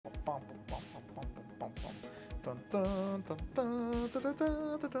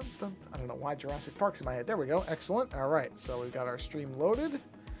I don't know why Jurassic Park's in my head. There we go. Excellent. All right, so we've got our stream loaded.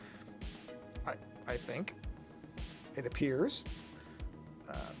 I think it appears.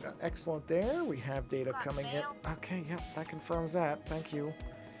 Got excellent there. We have data coming in. Okay, yeah, that confirms that. Thank you.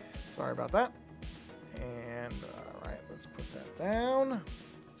 Sorry about that. And all right, let's put that down.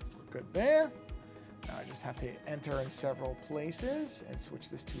 We're good there. Now I just have to enter in several places and switch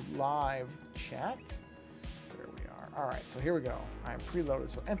this to live chat. There we are. All right, so here we go. I'm preloaded,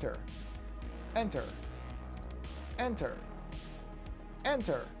 so enter, enter, enter,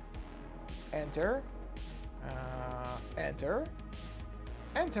 enter, enter, enter,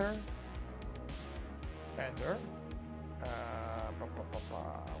 enter, enter.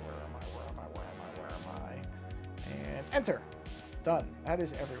 Where am I? And enter. Done. That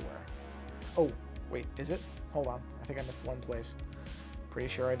is everywhere. Oh, wait, is it? Hold on. I think I missed one place. Pretty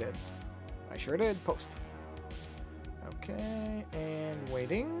sure I did. I sure did. Post. Okay, and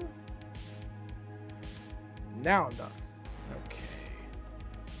waiting. Now I'm done. Okay.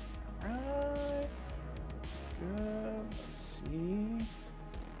 All right. That's good. Let's see.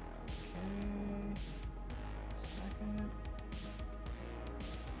 Okay. Second.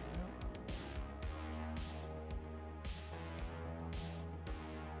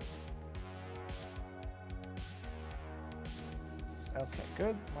 Okay,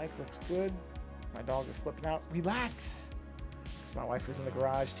 good. Mic looks good. My dog is flipping out. Relax! Because my wife is in the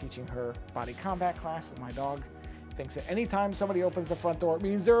garage teaching her body combat class, and my dog thinks that anytime somebody opens the front door, it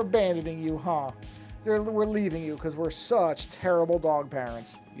means they're abandoning you, huh? We're leaving you because we're such terrible dog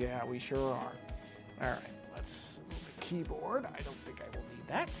parents. Yeah, we sure are. All right, let's move the keyboard. I don't think I will need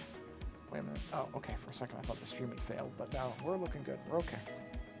that. Wait a minute. Oh, okay. For a second, I thought the stream had failed, but no, we're looking good. We're okay.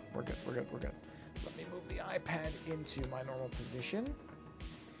 We're good. We're good. We're good. Let me move the iPad into my normal position.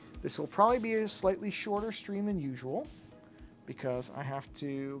 This will probably be a slightly shorter stream than usual because I have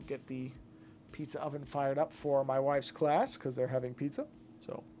to get the pizza oven fired up for my wife's class because they're having pizza.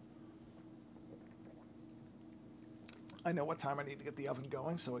 So I know what time I need to get the oven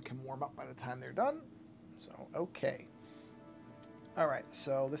going so it can warm up by the time they're done. So, okay. All right,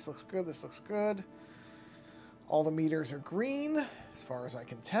 so this looks good. This looks good. All the meters are green, as far as I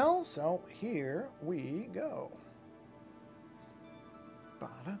can tell, so here we go.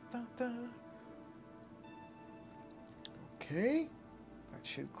 Ba-da-da-da. Okay, that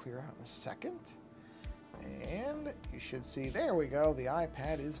should clear out in a second. And you should see, there we go, the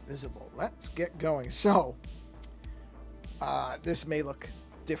iPad is visible. Let's get going. So, this may look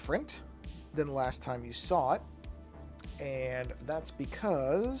different than the last time you saw it, and that's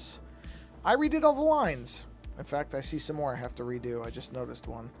because I redid all the lines. In fact, I see some more I have to redo. I just noticed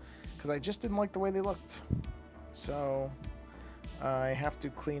one because I just didn't like the way they looked. So I have to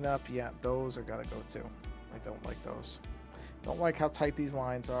clean up. Yeah, those are gotta go too. I don't like those. Don't like how tight these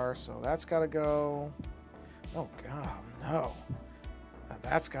lines are, so that's gotta go. Oh God, no.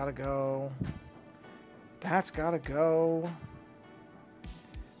 That's gotta go. That's gotta go.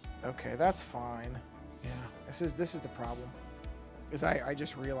 Okay, that's fine. Yeah, this is the problem. Is I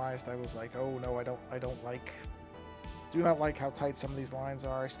just realized I was like, oh no, I do not like how tight some of these lines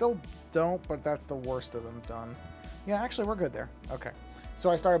are. I still don't, but that's the worst of them done. Yeah, actually we're good there. Okay. So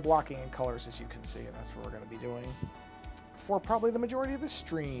I started blocking in colors, as you can see, and that's what we're gonna be doing for probably the majority of the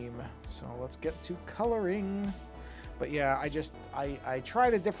stream. So let's get to coloring. But yeah, I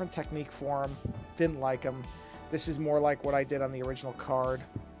tried a different technique for them. Didn't like them. This is more like what I did on the original card.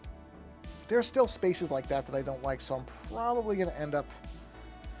 There's still spaces like that I don't like, so I'm probably going to end up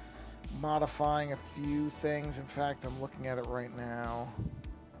modifying a few things. In fact, I'm looking at it right now.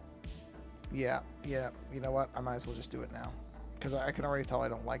 Yeah, you know what? I might as well just do it now because I can already tell I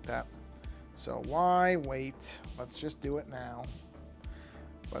don't like that. So why wait? Let's just do it now.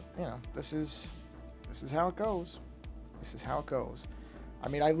 But, you know, this is how it goes. This is how it goes. I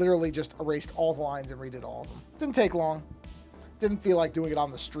mean, I literally just erased all the lines and redid all of them. Didn't take long. Didn't feel like doing it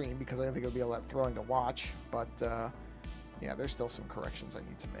on the stream because I didn't think it would be all that thrilling to watch. But, yeah, there's still some corrections I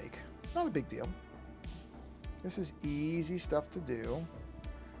need to make. Not a big deal. This is easy stuff to do.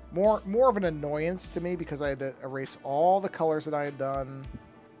 More of an annoyance to me because I had to erase all the colors that I had done.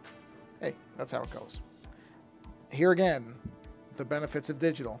 Hey, that's how it goes. Here again, the benefits of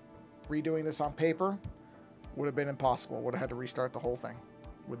digital. Redoing this on paper would have been impossible. Would have had to restart the whole thing.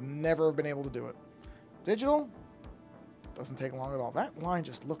 Would never have been able to do it. Digital doesn't take long at all. That line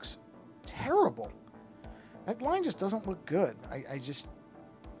just looks terrible. That line just doesn't look good.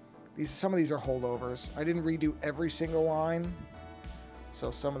 Some of these are holdovers. I didn't redo every single line, so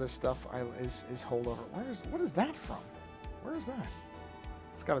some of this stuff is holdover. What is that from? Where is that?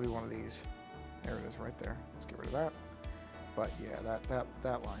 It's got to be one of these. There it is right there. Let's get rid of that. But yeah,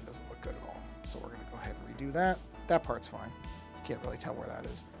 that line doesn't look good at all. So we're going to go ahead and redo that. That part's fine. You can't really tell where that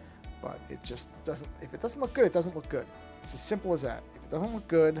is. But it just doesn't, if it doesn't look good, it doesn't look good. It's as simple as that. If it doesn't look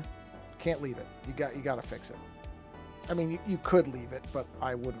good, can't leave it. You got to fix it. I mean, you could leave it, but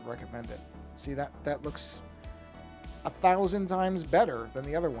I wouldn't recommend it. See, that looks 1,000 times better than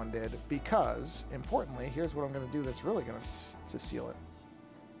the other one did because, importantly, here's what I'm going to do that's really going to seal it.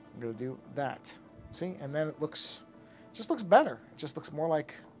 I'm going to do that. See? And then it just looks better. It just looks more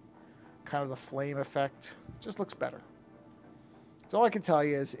like kind of the flame effect. Just looks better. So all I can tell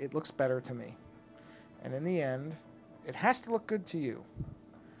you is it looks better to me. And in the end, it has to look good to you.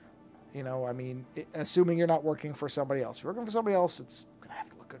 You know, I mean, assuming you're not working for somebody else. If you're working for somebody else, it's going to have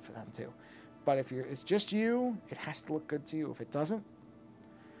to look good for them too. But if it's just you, it has to look good to you. If it doesn't,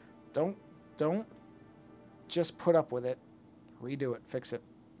 don't just put up with it. Redo it, fix it.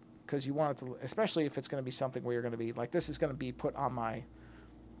 Because you want it to, especially if it's going to be something where you're going to be, like this is going to be put on my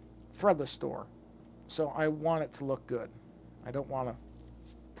threadless store. So I want it to look good. I don't want to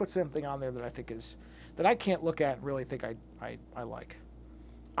put something on there that I think is, that I can't look at and really think I like.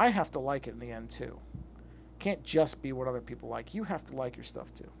 I have to like it in the end too. Can't just be what other people like. You have to like your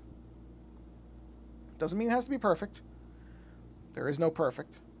stuff too. Doesn't mean it has to be perfect. There is no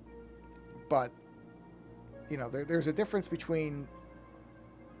perfect. But, you know, there's a difference between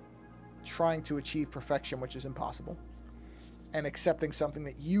trying to achieve perfection, which is impossible, and accepting something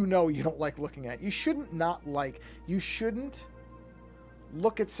that you know you don't like looking at. You shouldn't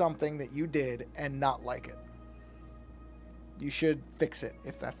look at something that you did and not like it. You should fix it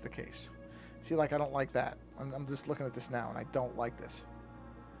if that's the case. See, like, I don't like that. I'm just looking at this now, and I don't like this.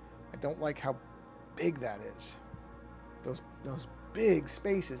 I don't like how big that is. Those big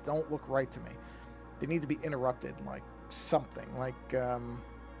spaces don't look right to me. They need to be interrupted, like something. Like, I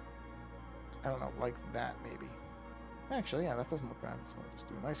don't know, like that maybe. Actually, yeah, that doesn't look bad. So I'll just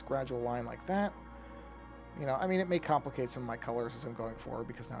do a nice gradual line like that. You know, I mean, it may complicate some of my colors as I'm going forward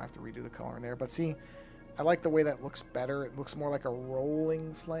because now I have to redo the color in there. But see, I like the way that looks better. It looks more like a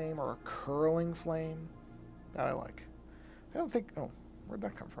rolling flame or a curling flame. That I like. I don't think... Oh, where'd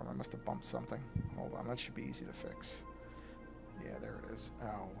that come from? I must have bumped something. Hold on, that should be easy to fix. Yeah, there it is.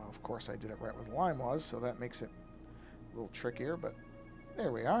 Oh, well, of course I did it right where the line was, so that makes it a little trickier, but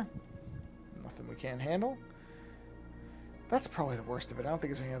there we are. Nothing we can't handle. That's probably the worst of it. I don't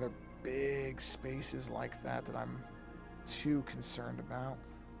think there's any other big spaces like that that I'm too concerned about.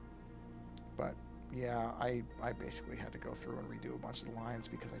 But yeah, I basically had to go through and redo a bunch of the lines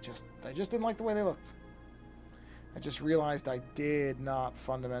because I just didn't like the way they looked. I just realized I did not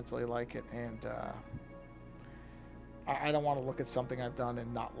fundamentally like it, and I don't want to look at something I've done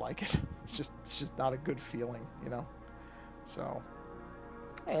and not like it. It's just not a good feeling, you know. So,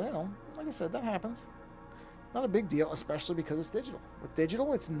 hey, you know, like I said, that happens. Not a big deal, especially because it's digital. With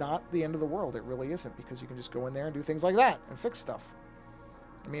digital, it's not the end of the world. It really isn't, because you can just go in there and do things like that and fix stuff.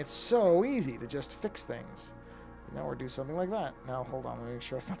 I mean, it's so easy to just fix things, you know, or do something like that. Now, hold on, let me make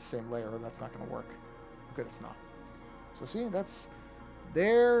sure it's not the same layer, or that's not going to work. Good, it's not. So see,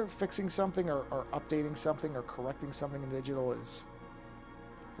 they're fixing something or updating something or correcting something in digital is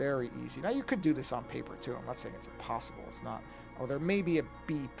very easy. Now, you could do this on paper, too. I'm not saying it's impossible. It's not. Oh, there may be a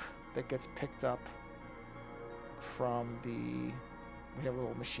beep that gets picked up from we have a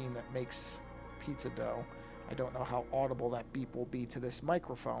little machine that makes pizza dough. I don't know how audible that beep will be to this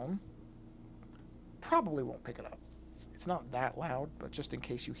microphone. Probably won't pick it up. It's not that loud, but just in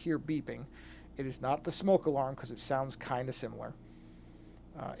case you hear beeping, it is not the smoke alarm because it sounds kind of similar.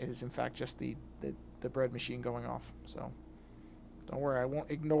 It is, in fact, just the bread machine going off. So don't worry, I won't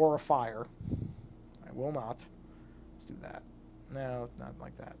ignore a fire. I will not. Let's do that. No, not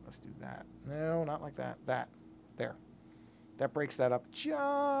like that. Let's do that. No, not like that. That. There. That breaks that up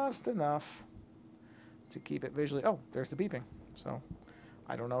just enough to keep it visually. Oh, there's the beeping. So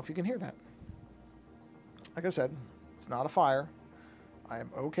I don't know if you can hear that. Like I said, it's not a fire. I am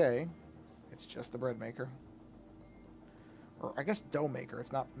okay. It's just the bread maker. Or I guess dough maker.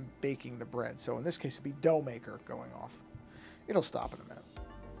 It's not baking the bread. So in this case, it'd be dough maker going off. It'll stop in a minute.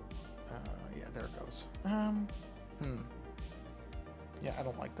 Yeah, there it goes. Yeah, I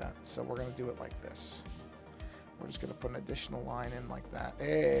don't like that. So we're going to do it like this. We're just going to put an additional line in like that.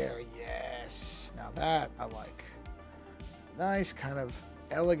 There, yes. Now that I like. Nice kind of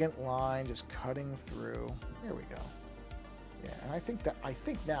elegant line just cutting through. There we go. Yeah, and I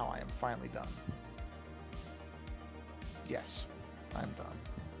think now I am finally done. Yes, I'm done.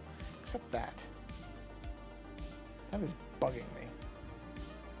 Except that. That is bugging me.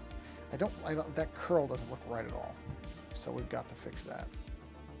 I don't, that curl doesn't look right at all. So we've got to fix that.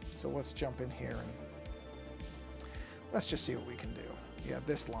 So let's jump in here and let's just see what we can do. Yeah,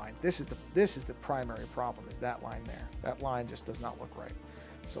 this line. This is the primary problem, is that line there. That line just does not look right.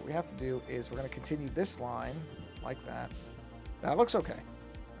 So what we have to do is we're going to continue this line like that. That looks okay.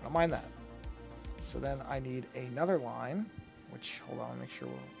 I don't mind that. So then I need another line, which, hold on, make sure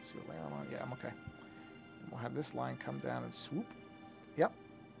we'll see what layer I'm on. Yeah, I'm okay. And we'll have this line come down and swoop. Yep.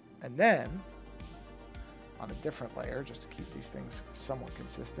 And then, on a different layer, just to keep these things somewhat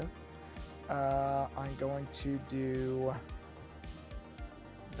consistent, I'm going to do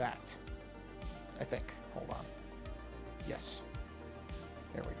that, I think. Hold on. Yes.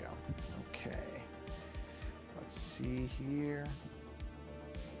 There we go. Okay. Let's see here.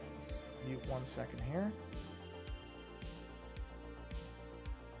 Mute 1 second here.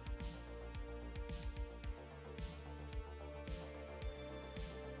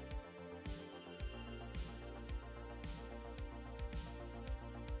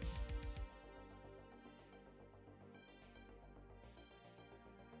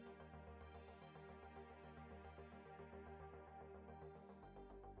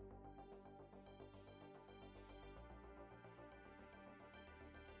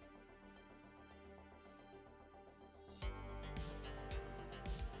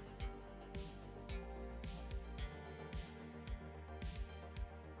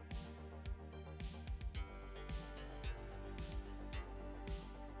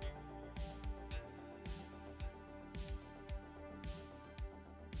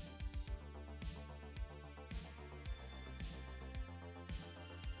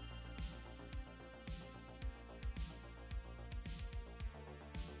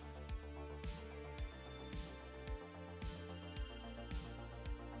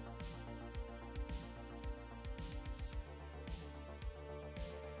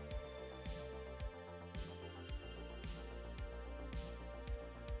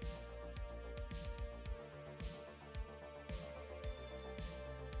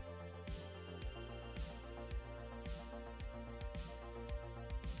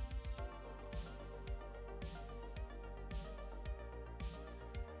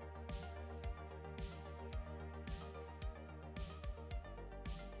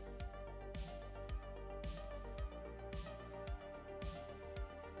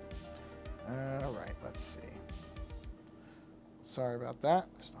 All right, let's see. Sorry about that.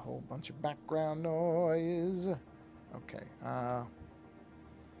 Just a whole bunch of background noise. Okay. Yeah,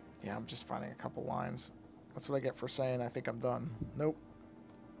 I'm just finding a couple lines. That's what I get for saying I think I'm done. Nope.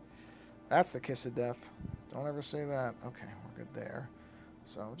 That's the kiss of death. Don't ever say that. Okay, we're good there.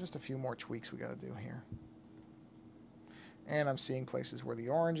 So just a few more tweaks we got to do here. And I'm seeing places where the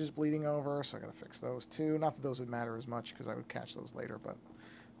orange is bleeding over, so I got to fix those too. Not that those would matter as much because I would catch those later, but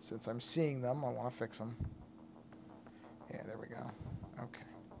since I'm seeing them, I want to fix them. Yeah, there we go. Okay.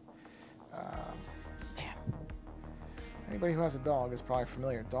 Man. Anybody who has a dog is probably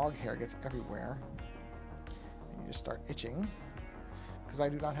familiar. Dog hair gets everywhere. And you just start itching. Because I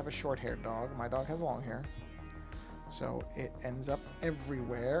do not have a short-haired dog. My dog has long hair. So it ends up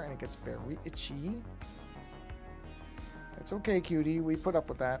everywhere, and it gets very itchy. It's okay, cutie. We put up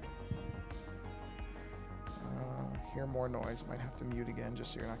with that. Hear more noise. Might have to mute again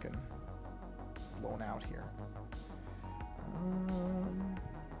just so you're not getting blown out here.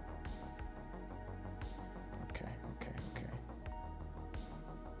 Okay.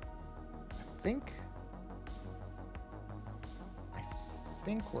 I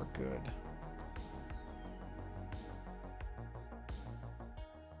think we're good.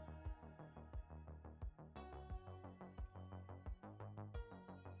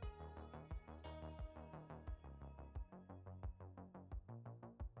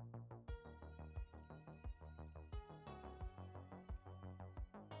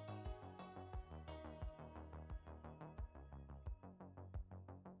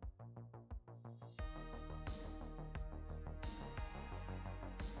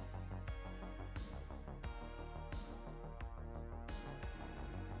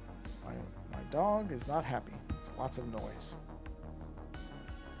 My dog is not happy. There's lots of noise.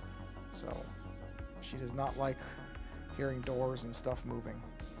 So she does not like hearing doors and stuff moving.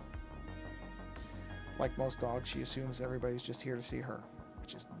 Like most dogs, she assumes everybody's just here to see her,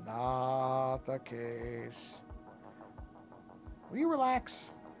 which is not the case. Will you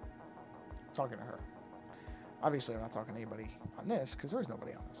relax? I'm talking to her. Obviously, I'm not talking to anybody on this because there's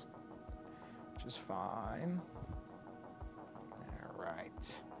nobody on this. Which is fine. All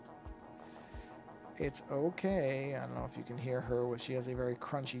right. It's okay. I don't know if you can hear her, but she has a very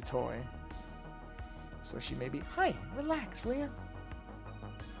crunchy toy. So she may be, hi, relax, will you?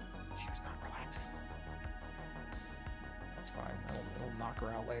 She was not relaxing. That's fine. It'll knock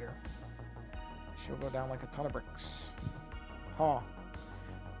her out later. later. She'll go down like a ton of bricks. Huh.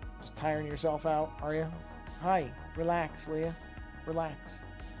 Just tiring yourself out, are you? Hi. Relax, will you? Relax.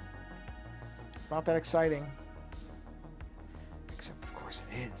 It's not that exciting. Except, of course,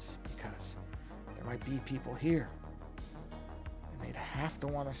 it is. Because there might be people here. And they'd have to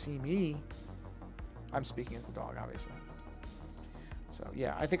want to see me. I'm speaking as the dog, obviously. So,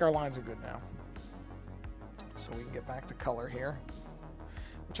 yeah, I think our lines are good now. So we can get back to color here.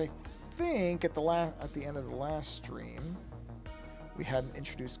 Which I think at the end of the last stream, we hadn't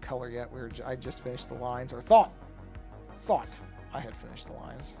introduced color yet. I just finished the lines, or thought I had finished the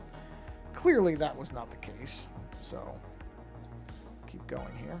lines. Clearly that was not the case. So, keep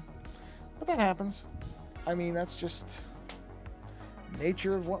going here. But that happens. I mean, that's just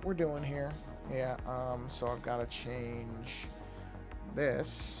nature of what we're doing here. Yeah, so I've got to change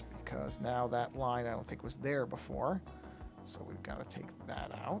this because now that line I don't think was there before. So we've got to take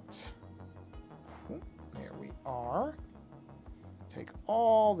that out. There we are. Take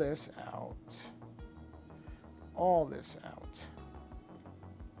all this out. All this out.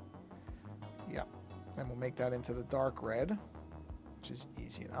 Yep. And we'll make that into the dark red, which is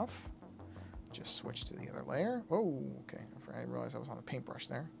easy enough. Just switch to the other layer. Oh, okay. I realized I was on a paintbrush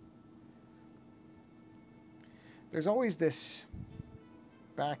there. There's always this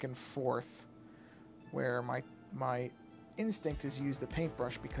back and forth where my instinct is use the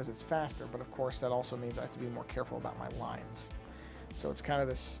paintbrush because it's faster, but of course that also means I have to be more careful about my lines. So it's kind of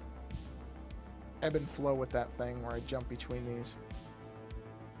this ebb and flow with that thing where I jump between these.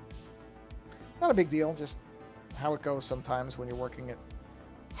 Not a big deal, just how it goes sometimes when you're working at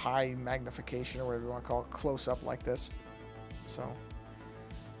high magnification or whatever you want to call it, close up like this. So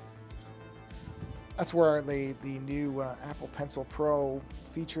that's where the new Apple Pencil Pro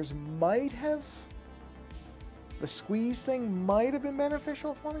features might have, the squeeze thing might have been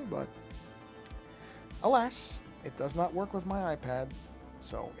beneficial for me, but alas, it does not work with my iPad,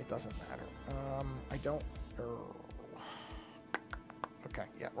 so it doesn't matter. I don't... Okay,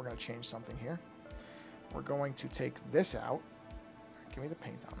 yeah, we're going to change something here. We're going to take this out. Give me the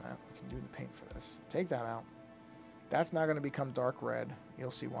paint on that. We can do the paint for this. Take that out. That's now going to become dark red.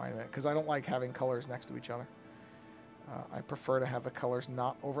 You'll see why in a minute, because I don't like having colors next to each other. I prefer to have the colors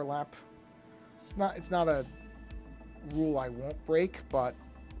not overlap. It's not a rule I won't break, but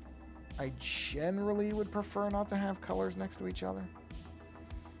I generally would prefer not to have colors next to each other.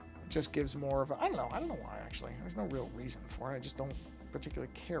 It just gives more of a, I don't know why actually. There's no real reason for it. I just don't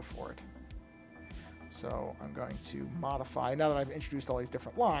particularly care for it. So I'm going to modify, now that I've introduced all these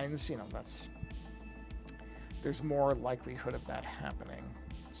different lines, you know, there's more likelihood of that happening.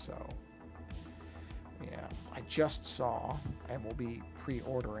 So yeah, I just saw, and will be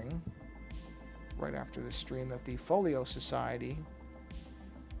pre-ordering right after this stream, that the Folio Society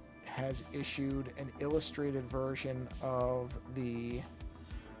has issued an illustrated version of the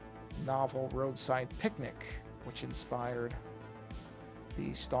novel Roadside Picnic, which inspired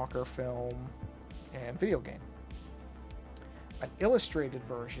the Stalker film and video game. An illustrated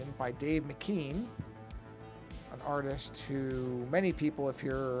version by Dave McKean, an artist who many people, if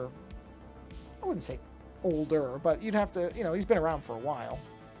you're, I wouldn't say older, but you'd have to, you know, he's been around for a while,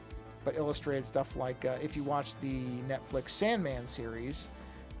 but illustrated stuff like, if you watch the Netflix Sandman series,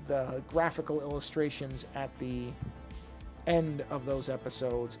 the graphical illustrations at the end of those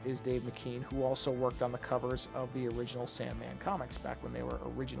episodes is Dave McKean, who also worked on the covers of the original Sandman comics back when they were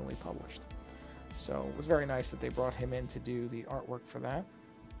originally published. So it was very nice that they brought him in to do the artwork for that.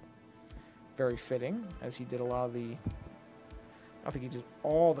 Very fitting, as he did a lot of the, I don't think he did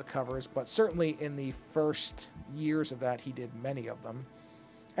all the covers, but certainly in the first years of that, he did many of them.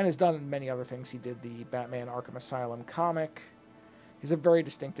 And has done many other things. He did the Batman Arkham Asylum comic. He's a very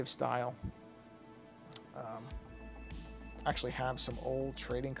distinctive style. Actually have some old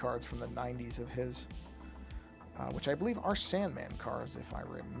trading cards from the 90s of his, which I believe are Sandman cards, if I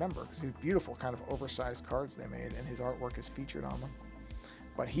remember, because they're beautiful, kind of oversized cards they made, and his artwork is featured on them.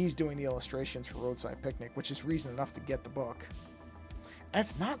 But he's doing the illustrations for Roadside Picnic, which is reason enough to get the book. And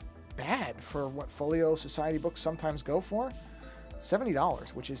it's not bad for what Folio Society books sometimes go for.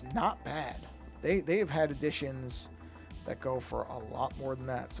 $70, which is not bad. They have had editions that go for a lot more than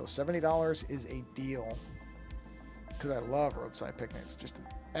that. So $70 is a deal, because I love Roadside Picnic. It's just an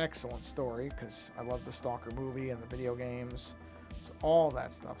excellent story, because I love the Stalker movie and the video games, so all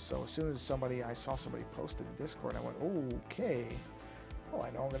that stuff. So as soon as I saw somebody posted in Discord, I went, okay, well, I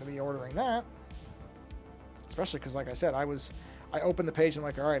know I'm going to be ordering that. Especially because, like I said, I opened the page and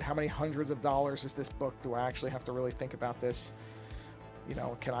I'm like, all right, how many hundreds of dollars is this book? Do I actually have to really think about this? You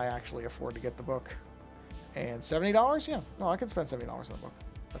know, can I actually afford to get the book? And $70? Yeah, no, I can spend $70 on a book.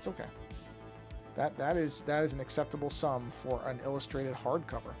 That's okay. That is an acceptable sum for an illustrated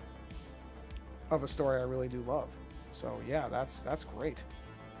hardcover of a story I really do love. So yeah, that's great.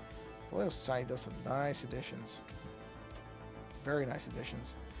 Folio Society does some nice editions. Very nice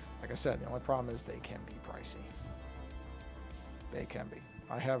editions. Like I said, the only problem is they can be pricey. They can be.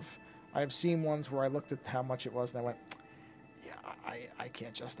 I have seen ones where I looked at how much it was and I went, yeah, I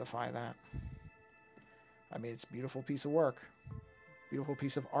can't justify that. I mean, it's a beautiful piece of work. Beautiful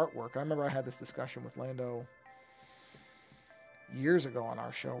piece of artwork. I remember I had this discussion with Lando years ago on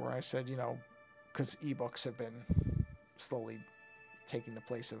our show where I said, you know, because ebooks have been slowly taking the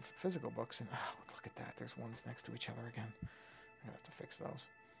place of physical books, and oh, look at that. There's ones next to each other again. I'm going to have to fix those.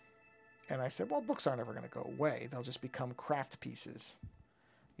 And I said, well, books aren't ever going to go away. They'll just become craft pieces.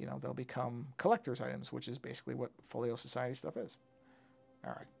 You know, they'll become collector's items, which is basically what Folio Society stuff is.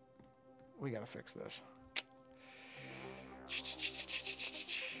 All right. We got to fix this.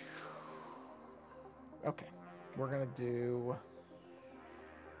 Okay. We're going to do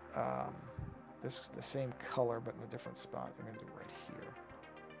this the same color, but in a different spot. I'm going to do right here.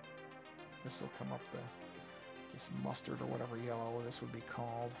 This will come up this mustard or whatever yellow this would be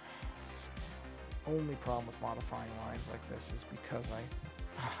called. This is the only problem with modifying lines like this is because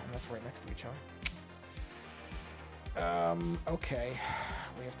and that's right next to each other. Okay,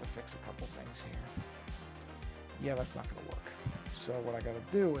 we have to fix a couple things here. Yeah, that's not going to work. So what I got to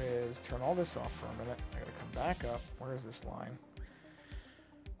do is turn all this off for a minute. I got to come back up. Where is this line?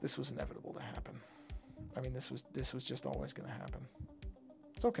 This was inevitable to happen. I mean, this was just always going to happen.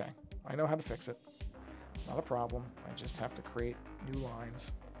 It's okay. I know how to fix it. It's not a problem. I just have to create new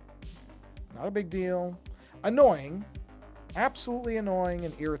lines. Not a big deal. Annoying. Absolutely annoying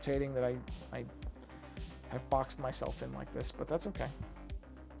and irritating that I have boxed myself in like this, but that's okay.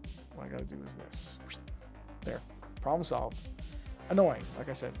 What I gotta do is this. There. Problem solved. Annoying. Like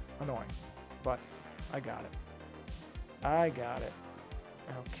I said, annoying. But I got it. I got it.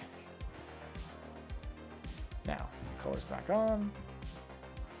 Okay. Now, color's back on.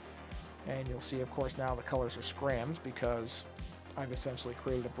 And you'll see, of course, now the colors are scrammed because I've essentially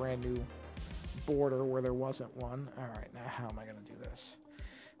created a brand new border where there wasn't one. All right, now how am I going to do this?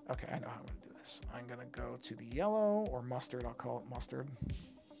 Okay, I know how I'm going to do this. I'm going to go to the yellow, or mustard. I'll call it mustard.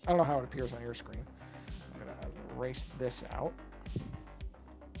 I don't know how it appears on your screen. I'm going to erase this out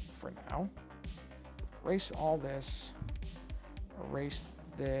for now. Erase all this. Erase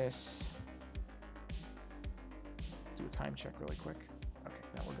this. Do a time check really quick. Okay,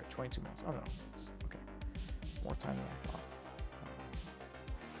 now we're good. 22 minutes. Oh, no. It's okay. More time than I thought.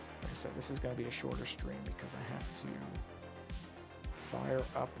 Like I said, this is going to be a shorter stream because I have to fire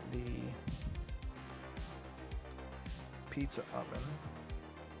up the pizza oven.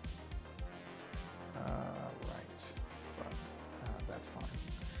 Right. But that's fine.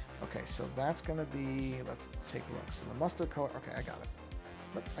 Okay, so that's going to be... Let's take a look. So the mustard color... Okay, I got it.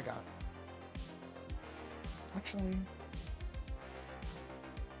 Nope, I got it. Actually...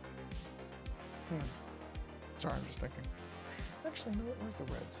 Sorry, I'm just thinking. Actually, no, where's the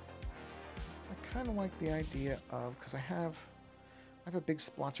reds? I kind of like the idea of, because I have a big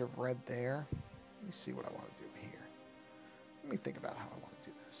splotch of red there. Let me see what I want to do here. Let me think about how I want to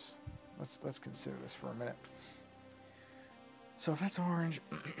do this. Let's consider this for a minute. So that's orange.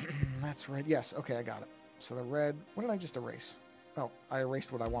 That's red. Yes, okay, I got it. So the red. What did I just erase? Oh, I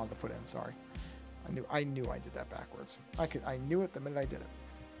erased what I wanted to put in. Sorry. I knew I did that backwards. I knew it the minute I did it.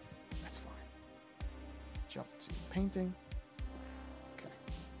 That's fine. Let's jump to painting. Okay.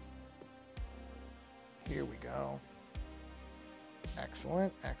 Here we go.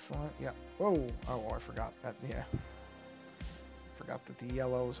 Excellent, excellent. Yep. Whoa. Oh, I forgot that. Yeah. Forgot that the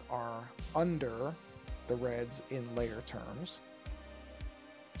yellows are under the reds in layer terms.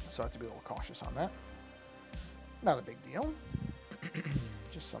 So I have to be a little cautious on that. Not a big deal.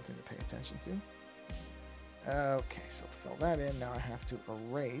 Just something to pay attention to. Okay, so fill that in. Now I have to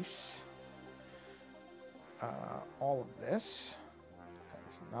erase all of this. That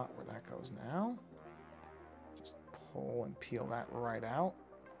is not where that goes now. Just pull and peel that right out.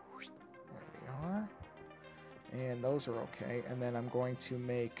 There we are. And those are okay. And then I'm going to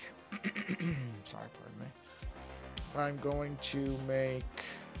make... sorry, pardon me. I'm going to make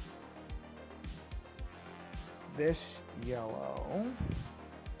this yellow.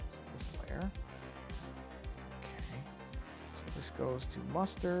 So this layer. Okay. So this goes to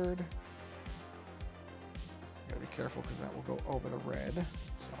mustard. Gotta be careful because that will go over the red.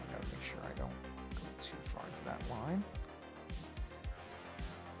 So I gotta make sure I don't go too far into that line.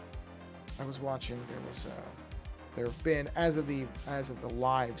 I was watching, there have been, as of the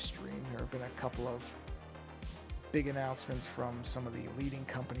live stream, there have been a couple of big announcements from some of the leading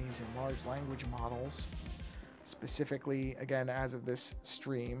companies in large language models. Specifically, again, as of this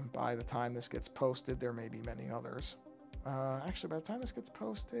stream, by the time this gets posted, there may be many others. Actually, by the time this gets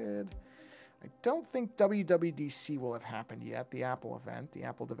posted, I don't think WWDC will have happened yet, the Apple event, the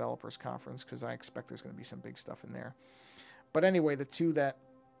Apple Developers Conference, because I expect there's going to be some big stuff in there. But anyway, the two that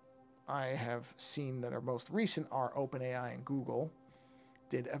I have seen that are most recent are OpenAI and Google.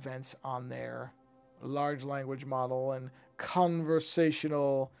 Did events on their large language model and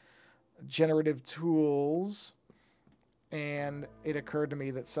conversational generative tools, and it occurred to me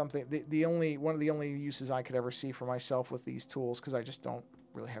that one of the only uses I could ever see for myself with these tools, because I just don't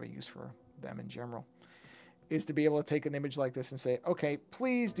really have a use for them in general, is to be able to take an image like this and say, okay,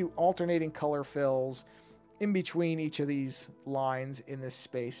 please do alternating color fills in between each of these lines in this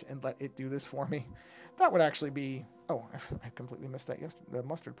space and let it do this for me. That would actually be, oh, I completely missed that the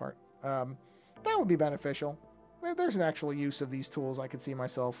mustard part. That would be beneficial. There's an actual use of these tools I could see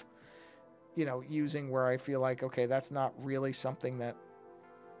myself, you know, using where I feel like, okay, that's not really something that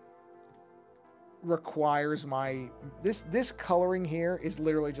requires my, this coloring here is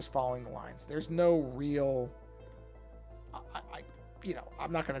literally just following the lines. There's no real, you know,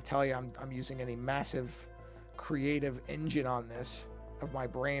 I'm not going to tell you I'm using any massive creative engine on this of my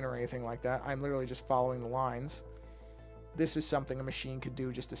brain or anything like that. I'm literally just following the lines. This is something a machine could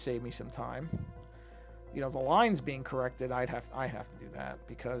do just to save me some time. You know, the lines being corrected, I have to do that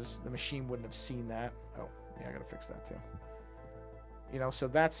because the machine wouldn't have seen that. Oh, yeah, I gotta fix that too. You know, so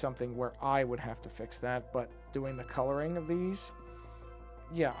that's something where I would have to fix that, but doing the coloring of these,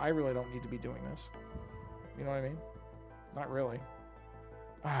 yeah, I really don't need to be doing this. You know what I mean? Not really.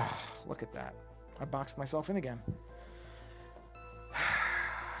 Ah, look at that. I boxed myself in again.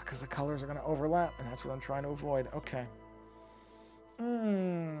 Because the colors are going to overlap, and that's what I'm trying to avoid. Okay.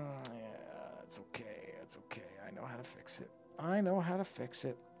 Yeah, it's okay. It's okay. I know how to fix it. I know how to fix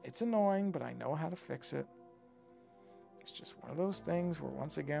it. It's annoying, but I know how to fix it. It's just one of those things where,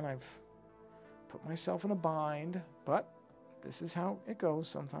 once again, I've put myself in a bind, but this is how it goes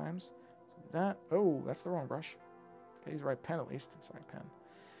sometimes. So that, oh, that's the wrong brush. Okay, use the right pen at least. Sorry, pen.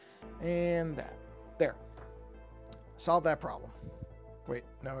 And that. There. Solve that problem. Wait,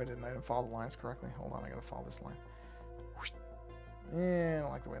 no, I didn't. I didn't follow the lines correctly. Hold on, I gotta follow this line. Yeah, I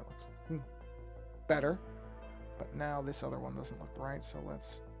don't like the way it looks. Better. But now this other one doesn't look right, so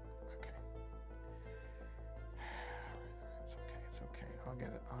let's... Okay. It's okay, it's okay. I'll get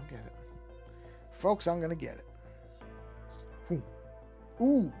it, I'll get it. Folks, I'm gonna get it.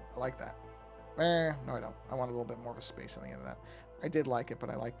 Ooh, I like that. No, I don't. I want a little bit more of a space on the end of that. I did like it, but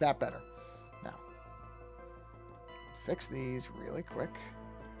I like that better. Now, fix these really quick.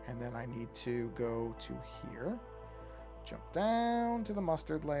 And then I need to go to here. Jump down to the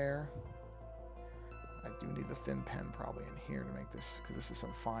mustard layer. I do need the thin pen probably in here to make this, because this is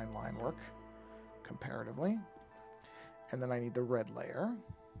some fine line work, comparatively. And then I need the red layer.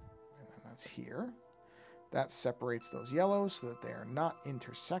 And then that's here. That separates those yellows so that they are not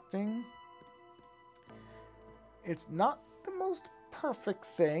intersecting. It's not the most perfect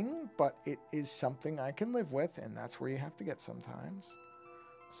thing, but it is something I can live with, and that's where you have to get sometimes.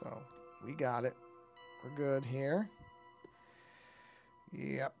 So, we got it. We're good here.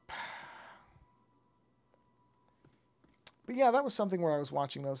 Yep. But yeah, that was something where I was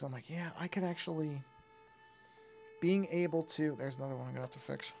watching those, and I'm like, yeah, I could actually... Being able to... There's another one I'm going to have to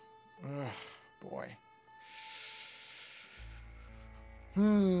fix. Ugh, boy.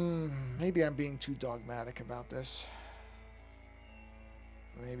 Maybe I'm being too dogmatic about this.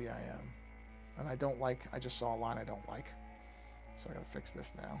 Maybe I am. And I don't like... I just saw a line I don't like. So I gotta fix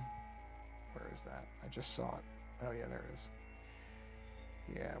this now. Where is that? I just saw it. Oh yeah, there it is.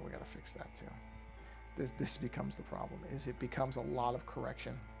 Yeah, we gotta fix that too. This becomes the problem, is it becomes a lot of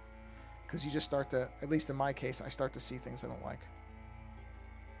correction. Because you just start to, at least in my case, I start to see things I don't like.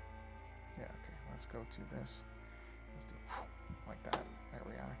 Yeah, okay, let's go to this. Let's do like that. There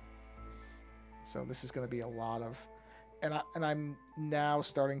we are. So this is going to be a lot of, and I'm now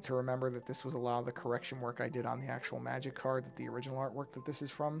starting to remember that this was a lot of the correction work I did on the actual Magic card, that the original artwork that this is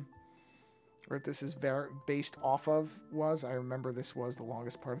from, or that this is based off of, was. I remember this was the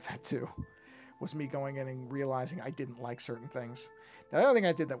longest part of that too. Was me going in and realizing I didn't like certain things. Now, the other thing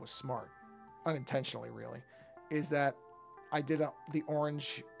I did that was smart, unintentionally really, is that I did the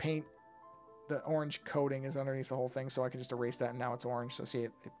orange paint, the orange coating is underneath the whole thing, so I can just erase that, and now it's orange, so see,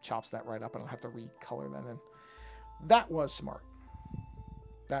 it chops that right up, and I don't have to recolor that in. That was smart.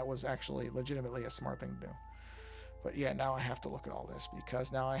 That was actually legitimately a smart thing to do. But yeah, now I have to look at all this,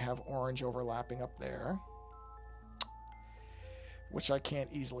 because now I have orange overlapping up there, which I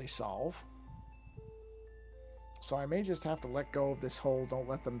can't easily solve. So I may just have to let go of this whole don't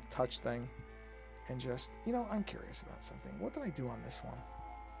let them touch thing. And just, you know, I'm curious about something. What did I do on this one?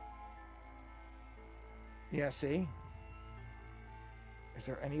 Yeah, see? Is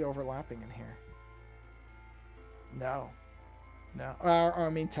there any overlapping in here? No. No. I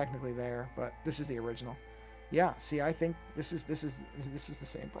mean, technically there, but this is the original. Yeah, see, I think this is the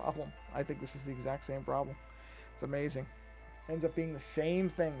same problem. I think this is the exact same problem. It's amazing. Ends up being the same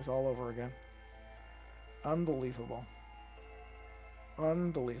things all over again. Unbelievable.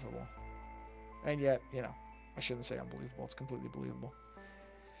 Unbelievable. And yet, you know, I shouldn't say unbelievable. It's completely believable.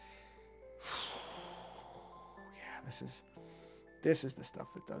 Yeah, this is the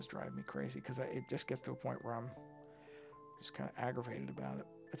stuff that does drive me crazy, because it just gets to a point where I'm just kind of aggravated about it.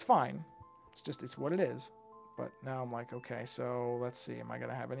 It's fine. It's what it is. But now I'm like, okay, so let's see. Am I going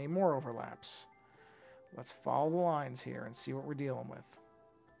to have any more overlaps? Let's follow the lines here and see what we're dealing with.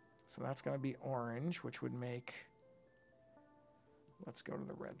 So that's going to be orange, which would make... Let's go to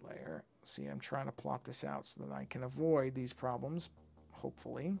the red layer. See, I'm trying to plot this out so that I can avoid these problems,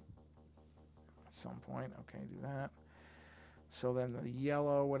 hopefully, at some point. Okay, do that. So then the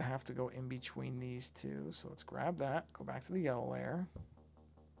yellow would have to go in between these two. So let's grab that, go back to the yellow layer.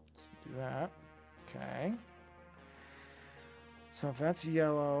 Let's do that. Okay. So if that's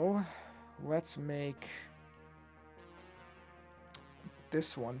yellow, let's make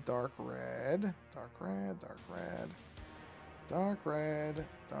this one dark red. Dark red, dark red. Dark red,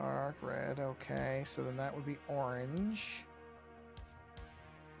 dark red. Okay, so then that would be orange.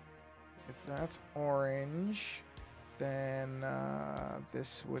 If that's orange, then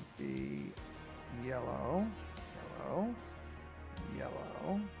this would be yellow, yellow,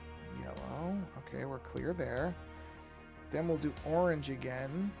 yellow, yellow. Okay, we're clear there. Then we'll do orange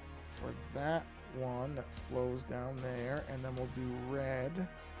again for that one that flows down there, and then we'll do red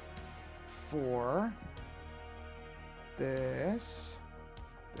for this,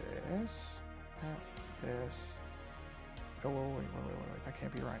 this, this. Oh, wait, that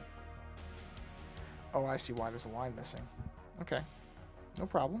can't be right. Oh, I see why there's a line missing. Okay, no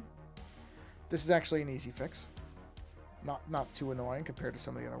problem. This is actually an easy fix. Not too annoying compared to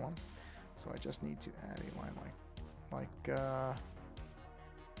some of the other ones. So I just need to add a line like that.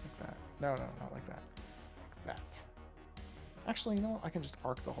 No, not like that. Like that. Actually, you know what? I can just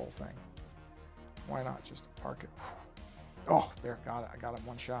arc the whole thing. Why not just arc it? Oh, there, got it. I got it in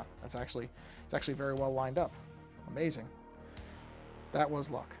one shot. It's actually very well lined up. Amazing. That was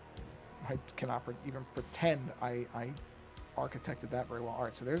luck. I cannot even pretend I architected that very well. All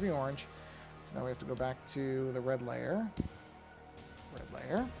right, so there's the orange. So now we have to go back to the red layer. Red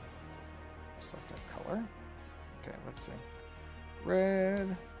layer. Select our color. Okay, let's see. Red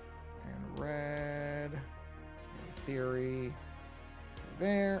and red. In theory, through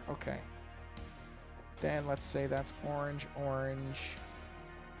there. Okay. Then let's say that's orange, orange.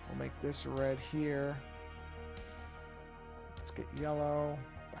 We'll make this red here. Let's get yellow.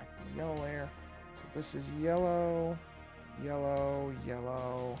 Back to the yellow layer. So this is yellow, yellow,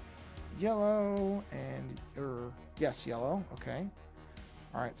 yellow, yellow, and yes, yellow. Okay.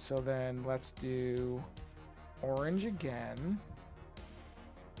 All right. So then let's do orange again.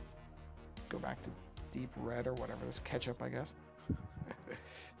 Go back to deep red or whatever. This ketchup, I guess.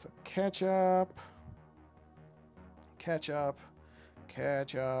 So ketchup, ketchup,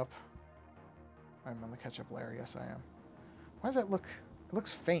 ketchup. I'm on the ketchup layer. Yes, I am. Why does that look? It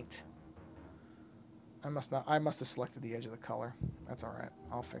looks faint. I must have selected the edge of the color. That's all right.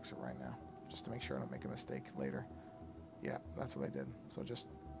 I'll fix it right now, just to make sure I don't make a mistake later. Yeah, that's what I did. So just,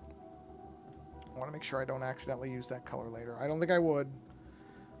 I want to make sure I don't accidentally use that color later. I don't think I would.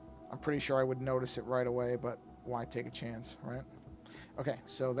 I'm pretty sure I would notice it right away, but why take a chance, right? Okay,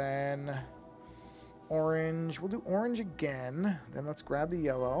 so then orange. We'll do orange again. Then let's grab the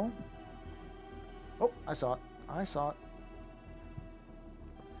yellow. Oh, I saw it. I saw it.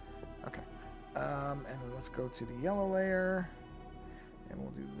 Okay. And then let's go to the yellow layer. And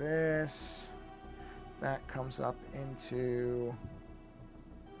we'll do this. That comes up into...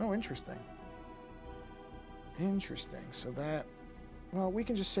 Oh, interesting. Interesting. So that... Well, we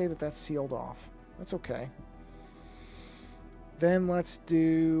can just say that that's sealed off. That's okay. Then let's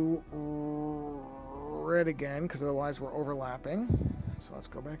do red again, because otherwise we're overlapping. So let's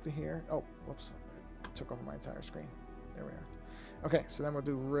go back to here. Oh, whoops. It took over my entire screen. There we are. Okay, so then we'll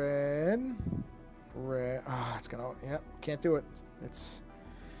do red. Red. Ah, it's gonna... Yep, can't do it. It's...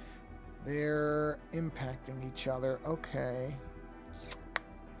 They're impacting each other. Okay.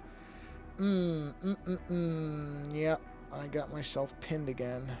 Yep. I got myself pinned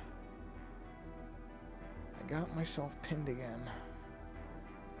again.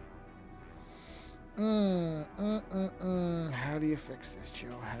 How do you fix this, Joe?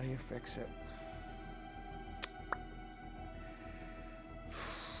 How do you fix it?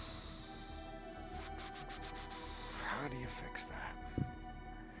 How do you fix that?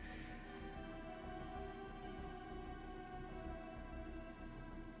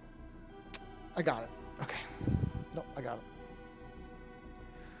 I got it. Okay. Nope, I got it.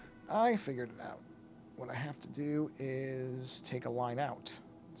 I figured it out. What I have to do is take a line out.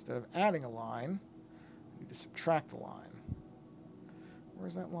 Instead of adding a line, I need to subtract a line.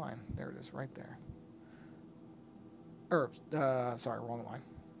 Where's that line? There it is, right there. Sorry, wrong line.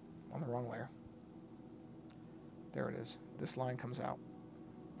 On the wrong layer. There it is. This line comes out.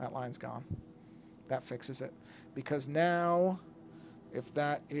 That line's gone. That fixes it. Because now, if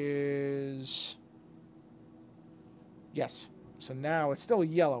that is... Yes. So now it's still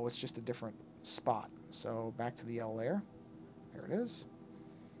yellow. It's just a different spot. So back to the yellow layer. There it is.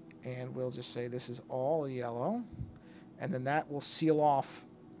 And we'll just say this is all yellow. And then that will seal off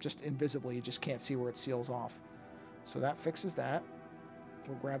just invisibly. You just can't see where it seals off. So that fixes that.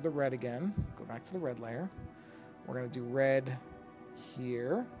 We'll grab the red again. Go back to the red layer. We're going to do red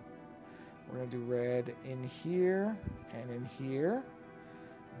here. We're going to do red in here and in here.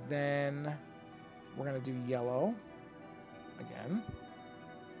 Then we're going to do yellow again.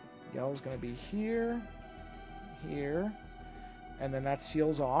 Yellow's going to be here, here, and then that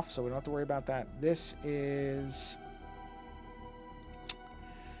seals off, so we don't have to worry about that. This is...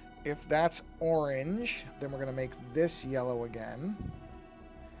 If that's orange, then we're going to make this yellow again.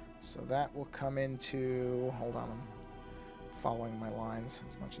 So that will come into... Hold on, I'm following my lines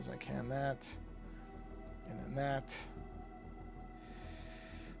as much as I can. That, and then that.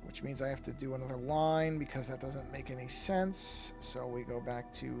 Which means I have to do another line because that doesn't make any sense. So we go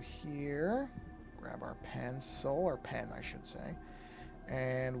back to here, grab our pencil, or pen, I should say,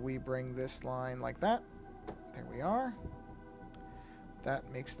 and we bring this line like that. There we are. That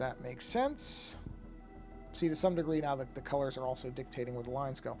makes sense. See, to some degree now the colors are also dictating where the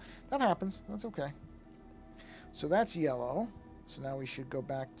lines go. That happens. That's okay. So that's yellow. So now we should go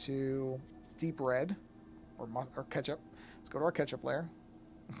back to deep red or ketchup. Let's go to our ketchup layer.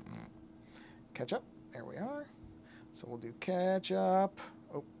 Ketchup. There we are. So we'll do ketchup.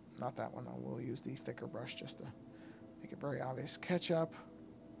 Oh, not that one. We'll use the thicker brush just to make it very obvious. Ketchup.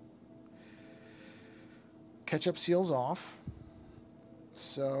 Ketchup seals off.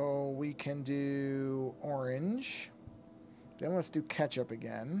 So we can do orange. Then let's do ketchup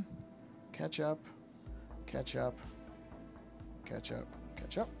again. Ketchup, ketchup, ketchup,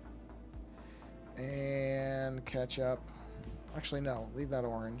 ketchup. And ketchup. Actually, no. Leave that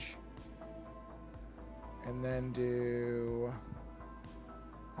orange. And then do...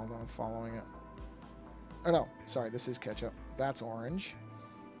 Hold on, I'm following it. Oh, no. Sorry, this is ketchup. That's orange.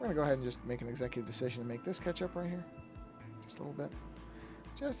 We're going to go ahead and just make an executive decision to make this ketchup right here. Just a little bit.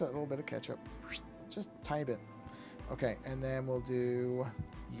 Just a little bit of ketchup. Just a tiny bit. Okay, and then we'll do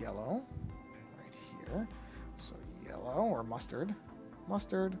yellow right here. So yellow or mustard.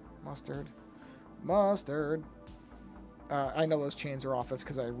 Mustard, mustard, mustard. I know those chains are off. That's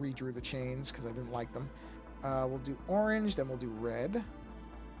because I redrew the chains because I didn't like them. We'll do orange, then we'll do red.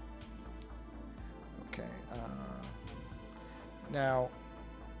 Okay. Now,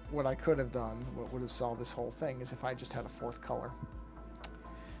 what I could have done, what would have solved this whole thing, is if I just had a fourth color.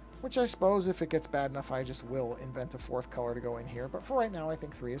 Which I suppose if it gets bad enough, I just will invent a fourth color to go in here. But for right now, I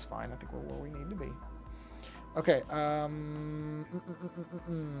think 3 is fine. I think we're where we need to be. Okay.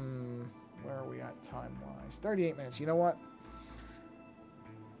 Where are we at time-wise? 38 minutes. You know what?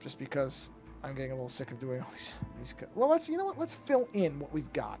 Just because I'm getting a little sick of doing all these well, let's, you know what? Let's fill in what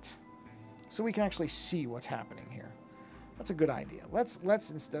we've got so we can actually see what's happening here. That's a good idea. Let's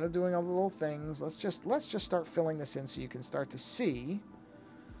instead of doing all the little things, let's just start filling this in so you can start to see,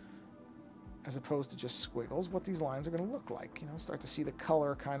 as opposed to just squiggles, what these lines are going to look like. You know, start to see the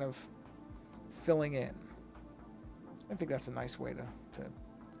color kind of filling in. I think that's a nice way to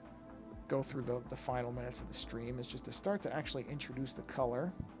go through the final minutes of the stream, is just to start to actually introduce the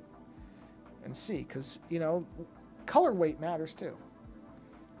color and see, because, you know, color weight matters too.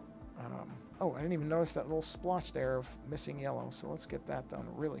 Oh, I didn't even notice that little splotch there of missing yellow, so let's get that done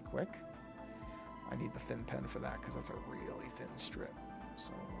really quick. I need the thin pen for that because that's a really thin strip.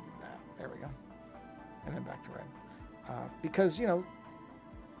 So we'll do that. There we go. And then back to red. Because, you know,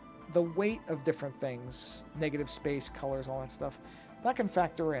 the weight of different things, negative space, colors, all that stuff, that can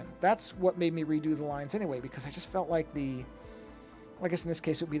factor in. That's what made me redo the lines anyway, because I just felt like I guess in this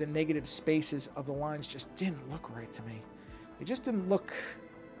case it would be the negative spaces of the lines just didn't look right to me. They just didn't look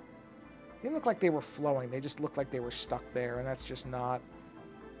like they were flowing. They just looked like they were stuck there, and that's just not...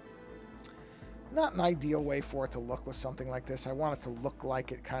 Not an ideal way for it to look with something like this. I want it to look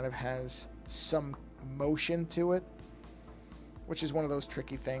like it kind of has some motion to it, which is one of those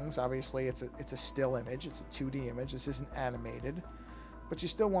tricky things. Obviously, it's a still image. It's a 2D image. This isn't animated. But you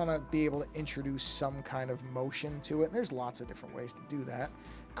still want to be able to introduce some kind of motion to it. And there's lots of different ways to do that.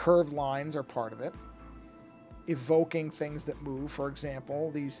 Curved lines are part of it. Evoking things that move. For example,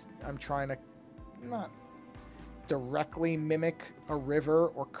 these, I'm trying to not directly mimic a river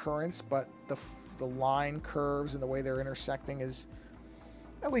or currents, but the line curves and the way they're intersecting is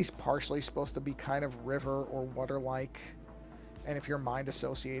at least partially supposed to be kind of river or water-like. And if your mind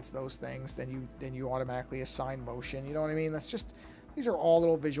associates those things, then you automatically assign motion. You know what I mean? That's just, these are all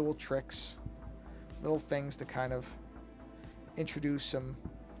little visual tricks, little things to kind of introduce some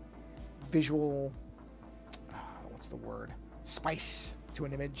visual, what's the word? Spice to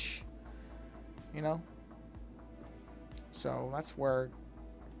an image, you know? So that's where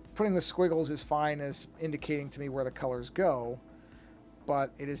putting the squiggles is fine as indicating to me where the colors go,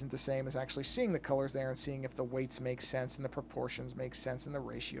 but it isn't the same as actually seeing the colors there and seeing if the weights make sense and the proportions make sense and the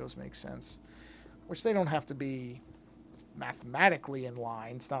ratios make sense, which they don't have to be mathematically in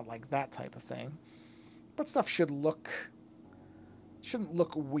line. It's not like that type of thing, but stuff shouldn't look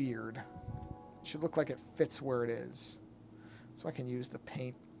weird. It should look like it fits where it is. So I can use the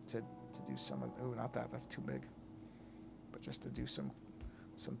paint to do some of, oh, not that, that's too big, but just to do some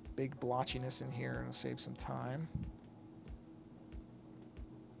big blotchiness in here and it'll save some time.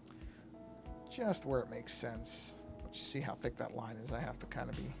 Just where it makes sense. But you see how thick that line is. I have to kind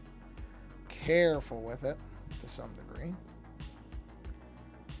of be careful with it to some degree.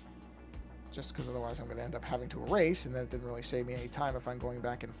 Just because otherwise I'm going to end up having to erase, and then it didn't really save me any time if I'm going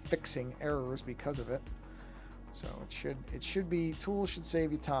back and fixing errors because of it. So it should be, tools should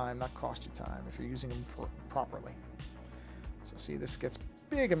save you time, not cost you time if you're using them properly. So see, this gets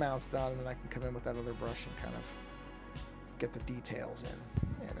big amounts done, and then I can come in with that other brush and kind of get the details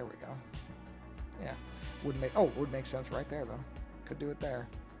in. Yeah, there we go. Yeah, would make sense right there though. Could do it there.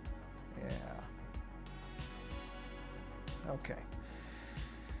 Yeah. Okay.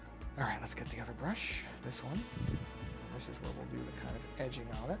 All right, let's get the other brush. This one. And this is where we'll do the kind of edging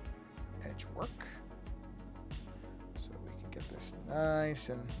on it. Edge work. So that we can get this nice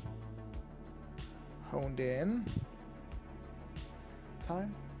and honed in.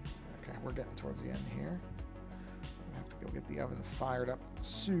 Time. Okay, we're getting towards the end here. I'm gonna have to go get the oven fired up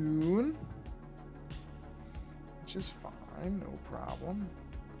soon. Which is fine, no problem.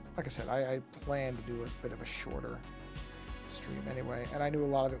 Like I said, I planned to do a bit of a shorter stream anyway, and I knew a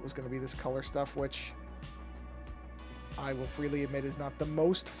lot of it was going to be this color stuff, which I will freely admit is not the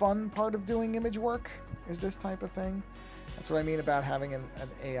most fun part of doing image work, is this type of thing. That's what I mean about having an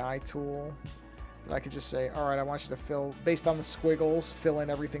AI tool that I could just say, all right, I want you to fill, based on the squiggles, fill in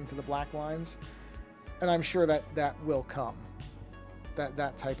everything to the black lines. And I'm sure that will come.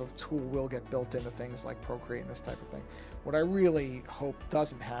 That type of tool will get built into things like Procreate and this type of thing. What I really hope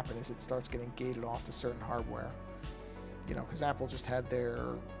doesn't happen is it starts getting gated off to certain hardware. You know, because Apple just had their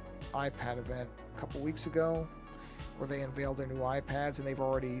iPad event a couple weeks ago where they unveiled their new iPads, and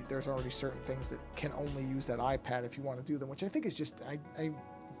there's already certain things that can only use that iPad if you want to do them, which I think is just, I'm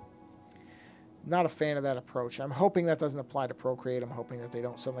not a fan of that approach. I'm hoping that doesn't apply to Procreate. I'm hoping that they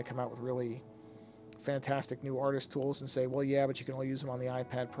don't suddenly come out with really fantastic new artist tools and say, well, yeah, but you can only use them on the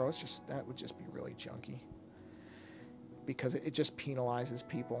iPad Pro. It's just, that would just be really junky, because it just penalizes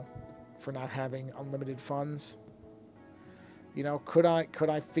people for not having unlimited funds. You know, could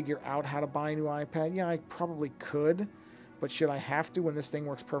I figure out how to buy a new iPad? Yeah, I probably could, but should I have to when this thing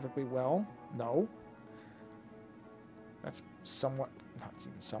works perfectly well? No. That's somewhat, not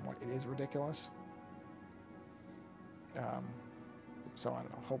even somewhat, it is ridiculous. So I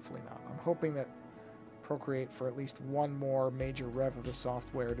don't know, hopefully not. I'm hoping that Procreate, for at least one more major rev of the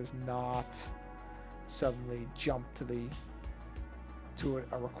software, does not suddenly jump to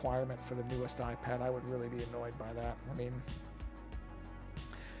a requirement for the newest iPad. I would really be annoyed by that. I mean,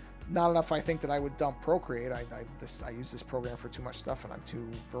 not enough I think that I would dump Procreate. I use this program for too much stuff and I'm too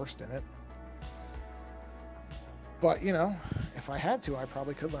versed in it. But, you know, if I had to, I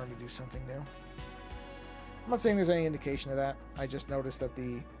probably could learn to do something new. I'm not saying there's any indication of that. I just noticed that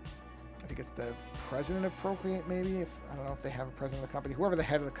I think it's the president of Procreate, maybe. I don't know if they have a president of the company. Whoever the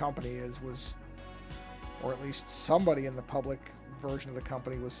head of the company is was, or at least somebody in the public version of the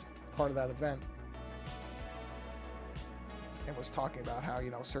company was part of that event. And was talking about how,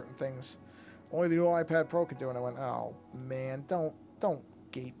 you know, certain things only the new iPad Pro could do. And I went, oh, man, don't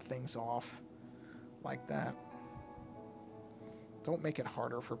gate things off like that. Don't make it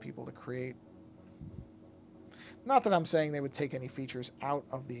harder for people to create. Not that I'm saying they would take any features out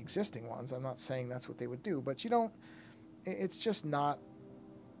of the existing ones. I'm not saying that's what they would do. But you don't... It's just not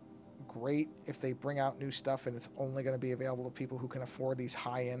great if they bring out new stuff and it's only going to be available to people who can afford these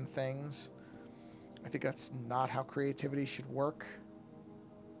high-end things. I think that's not how creativity should work.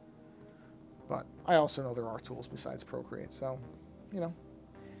 But I also know there are tools besides Procreate, so, you know,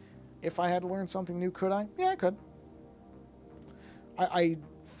 if I had to learn something new, could I? Yeah, I could.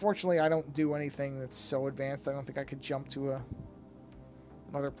 Fortunately, I don't do anything that's so advanced. I don't think I could jump to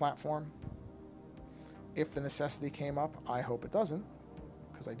another platform. If the necessity came up, I hope it doesn't,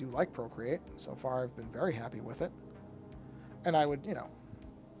 because I do like Procreate. So far, I've been very happy with it. And I would, you know,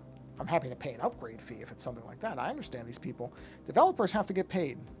 I'm happy to pay an upgrade fee if it's something like that. I understand these people. Developers have to get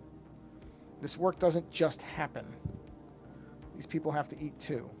paid. This work doesn't just happen. These people have to eat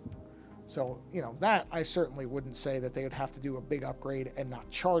too. So, you know, that I certainly wouldn't say that they would have to do a big upgrade and not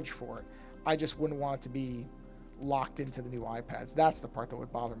charge for it. I just wouldn't want it to be locked into the new iPads. That's the part that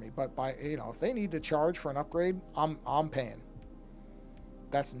would bother me. But by, you know, if they need to charge for an upgrade, I'm paying.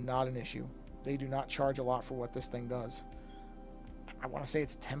 That's not an issue. They do not charge a lot for what this thing does. I want to say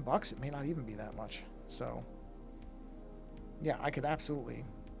it's $10. It may not even be that much. So, yeah, I could absolutely...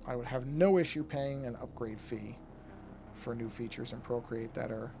 I would have no issue paying an upgrade fee for new features in Procreate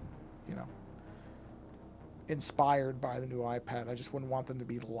that are, you know, inspired by the new iPad. I just wouldn't want them to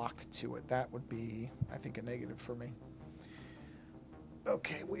be locked to it. That would be, I think, a negative for me.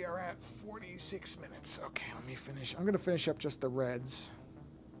 Okay, we are at 46 minutes. Okay, let me finish. I'm going to finish up just the reds.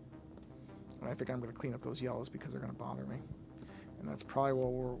 And I think I'm going to clean up those yellows because they're going to bother me. And that's probably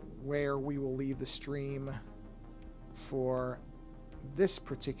where we will leave the stream for this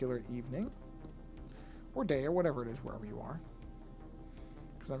particular evening or day or whatever it is, wherever you are,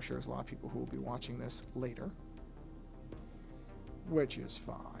 because I'm sure there's a lot of people who will be watching this later, which is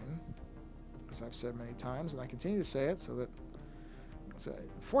fine, as I've said many times, and I continue to say it, so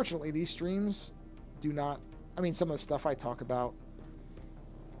fortunately these streams do not, I mean, some of the stuff I talk about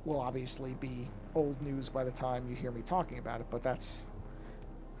will obviously be old news by the time you hear me talking about it, but that's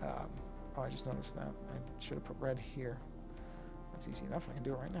oh, I just noticed that I should have put red here. That's easy enough. I can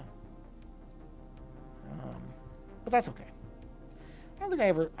do it right now. But that's okay. I don't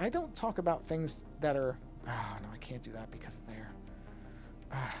think I don't talk about things that are... Oh, no, I can't do that because of there.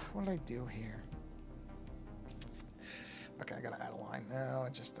 What did I do here? Okay, I gotta add a line. No,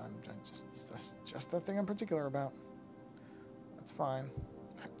 just the thing I'm particular about. That's fine.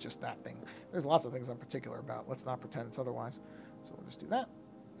 Just that thing. There's lots of things I'm particular about. Let's not pretend it's otherwise. So we'll just do that.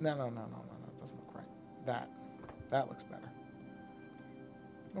 No. It doesn't look right. That looks better.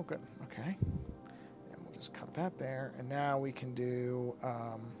 Oh, good. Okay. And we'll just cut that there. And now we can do,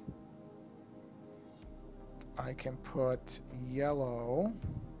 I can put yellow.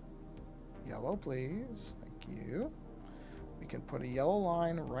 Yellow, please. Thank you. We can put a yellow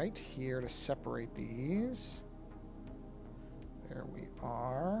line right here to separate these. There we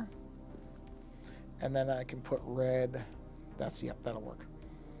are. And then I can put red. Yep, that'll work.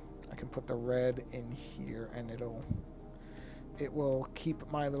 I can put the red in here and it will keep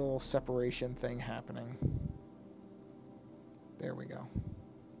my little separation thing happening. There we go.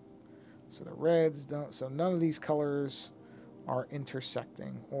 So the reds don't, so none of these colors are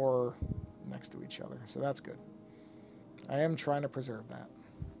intersecting or next to each other. So that's good. I am trying to preserve that.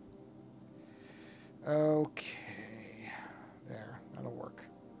 Okay. There, that'll work.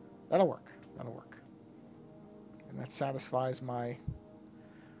 That'll work. And that satisfies my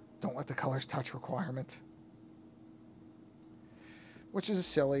don't let the colors touch requirement. Which is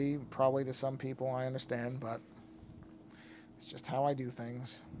silly, probably to some people, I understand, but it's just how I do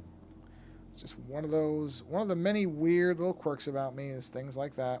things. It's just one of the many weird little quirks about me is things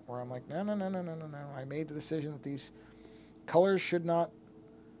like that, where I'm like, no. I made the decision that these colors should not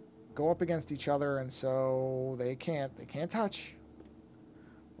go up against each other, and so they can't touch.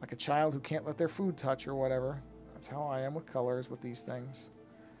 Like a child who can't let their food touch or whatever. That's how I am with colors with these things.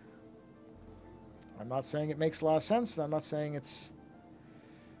 I'm not saying it makes a lot of sense. I'm not saying it's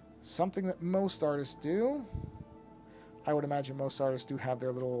something that most artists do. I would imagine most artists do have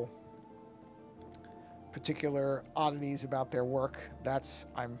their little particular oddities about their work.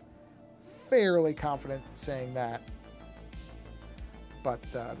 I'm fairly confident saying that. But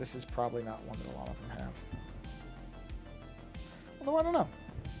this is probably not one that a lot of them have. Although I don't know.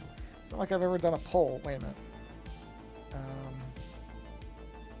 It's not like I've ever done a poll. Wait a minute.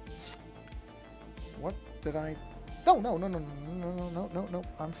 What did I... No.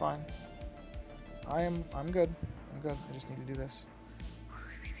 I'm fine. I'm good. I just need to do this.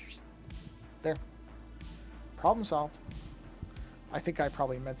 There. Problem solved. I think I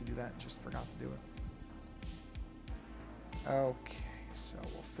probably meant to do that and just forgot to do it. Okay, so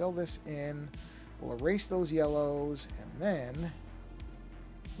we'll fill this in. We'll erase those yellows, and then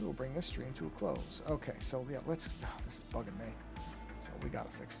we will bring this stream to a close. Okay, so yeah, let's. Oh, this is bugging me. So we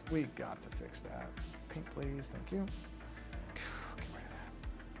got to fix that. Paint, please. Thank you. Get rid of that.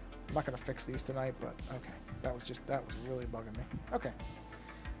 I'm not gonna fix these tonight, but okay. That was really bugging me. Okay.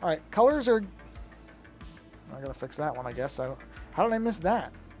 All right, colors are. I gotta fix that one, I guess. How did I miss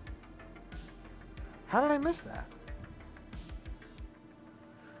that? How did I miss that?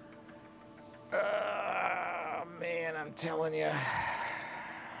 Man, I'm telling you. All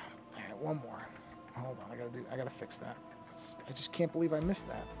right, one more. Hold on, I gotta fix that. I just can't believe I missed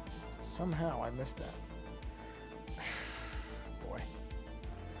that. Somehow I missed that. Boy.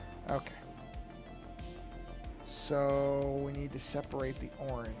 Okay. So we need to separate the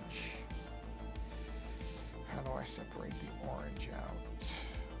orange. How do I separate the orange out?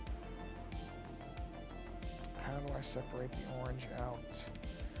 How do I separate the orange out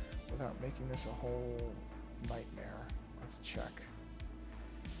without making this a whole nightmare? Let's check.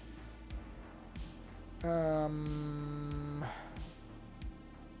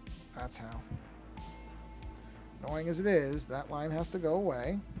 That's how. Annoying as it is, that line has to go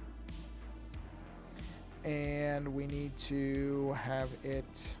away. And we need to have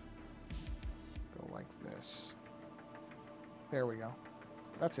it go like this. There we go.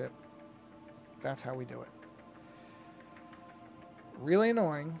 That's it. That's how we do it. Really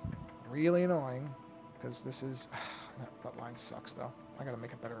annoying, because this is... that line sucks, though. I gotta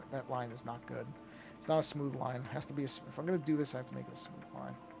make it better. That line is not good. It's not a smooth line. It has to be if I'm gonna do this, I have to make it a smooth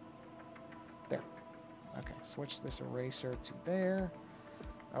line. There. Okay, switch this eraser to there.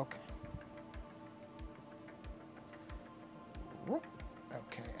 Okay. Whoop.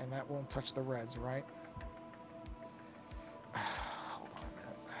 Okay, and that won't touch the reds, right? Hold on a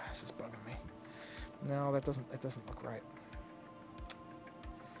minute. This is bugging me. No, it doesn't look right.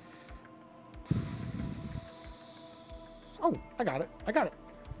 Oh, I got it.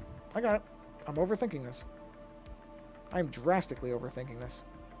 I'm overthinking this. I'm drastically overthinking this.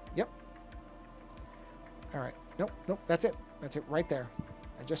 Yep. All right. Nope. That's it. That's it right there.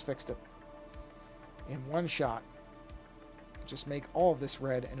 I just fixed it. In one shot. Just make all of this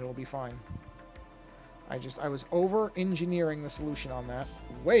red and it'll be fine. I was over-engineering the solution on that.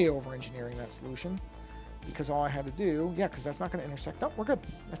 Way over-engineering that solution. Because all I had to do... Yeah, because that's not going to intersect. Nope, we're good.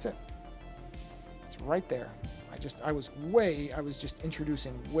 That's it. It's right there. I was just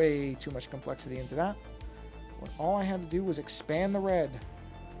introducing way too much complexity into that. When all I had to do was expand the red.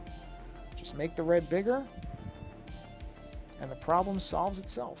 Just make the red bigger. And the problem solves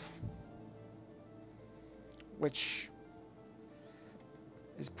itself. Which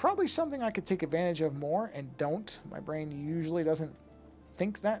is probably something I could take advantage of more and don't. My brain usually doesn't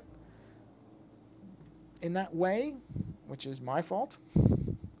think that in that way, which is my fault.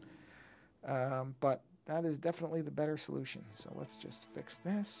 But that is definitely the better solution. So let's just fix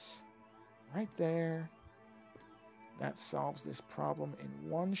this right there. That solves this problem in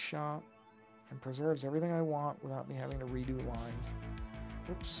one shot and preserves everything I want without me having to redo lines.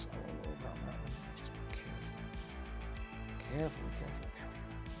 Oops, I went over on that one. Just be careful. Carefully. There we go.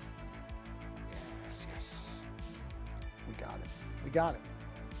 Yes. We got it.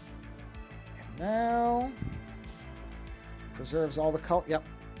 And now, preserves all the color. Yep,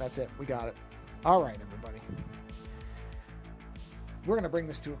 that's it. We got it. All right, everybody. We're going to bring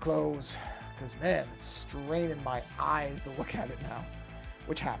this to a close because, man, it's straining my eyes to look at it now,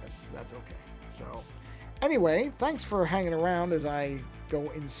 which happens. That's okay. So, anyway, thanks for hanging around as I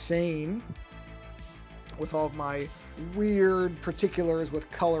go insane with all of my weird particulars with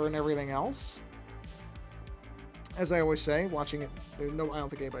color and everything else. As I always say, watching it, I don't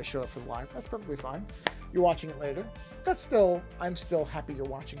think anybody showed up for the live. That's perfectly fine. You're watching it later. I'm still happy you're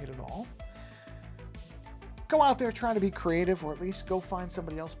watching it at all. Go out there trying to be creative, or at least go find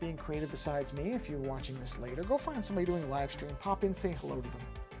somebody else being creative besides me. If you're watching this later, go find somebody doing a live stream. Pop in, say hello to them.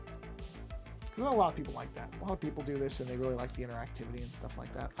 Because I know a lot of people like that. A lot of people do this and they really like the interactivity and stuff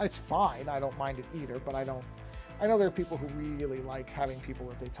like that. It's fine. I don't mind it either, but I know there are people who really like having people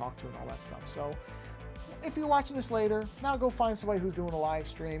that they talk to and all that stuff. So if you're watching this later, now go find somebody who's doing a live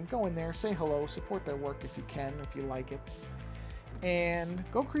stream. Go in there, say hello, support their work if you can, if you like it. And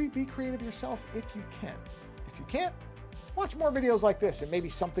go be creative yourself if you can. If you can't, watch more videos like this and maybe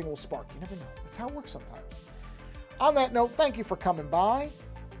something will spark. You never know. That's how it works sometimes. On that note, thank you for coming by.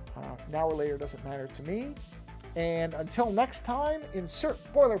 Now or later doesn't matter to me. And until next time, insert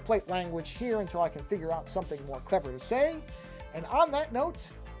boilerplate language here until I can figure out something more clever to say. And on that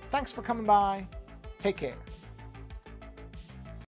note, thanks for coming by. Take care.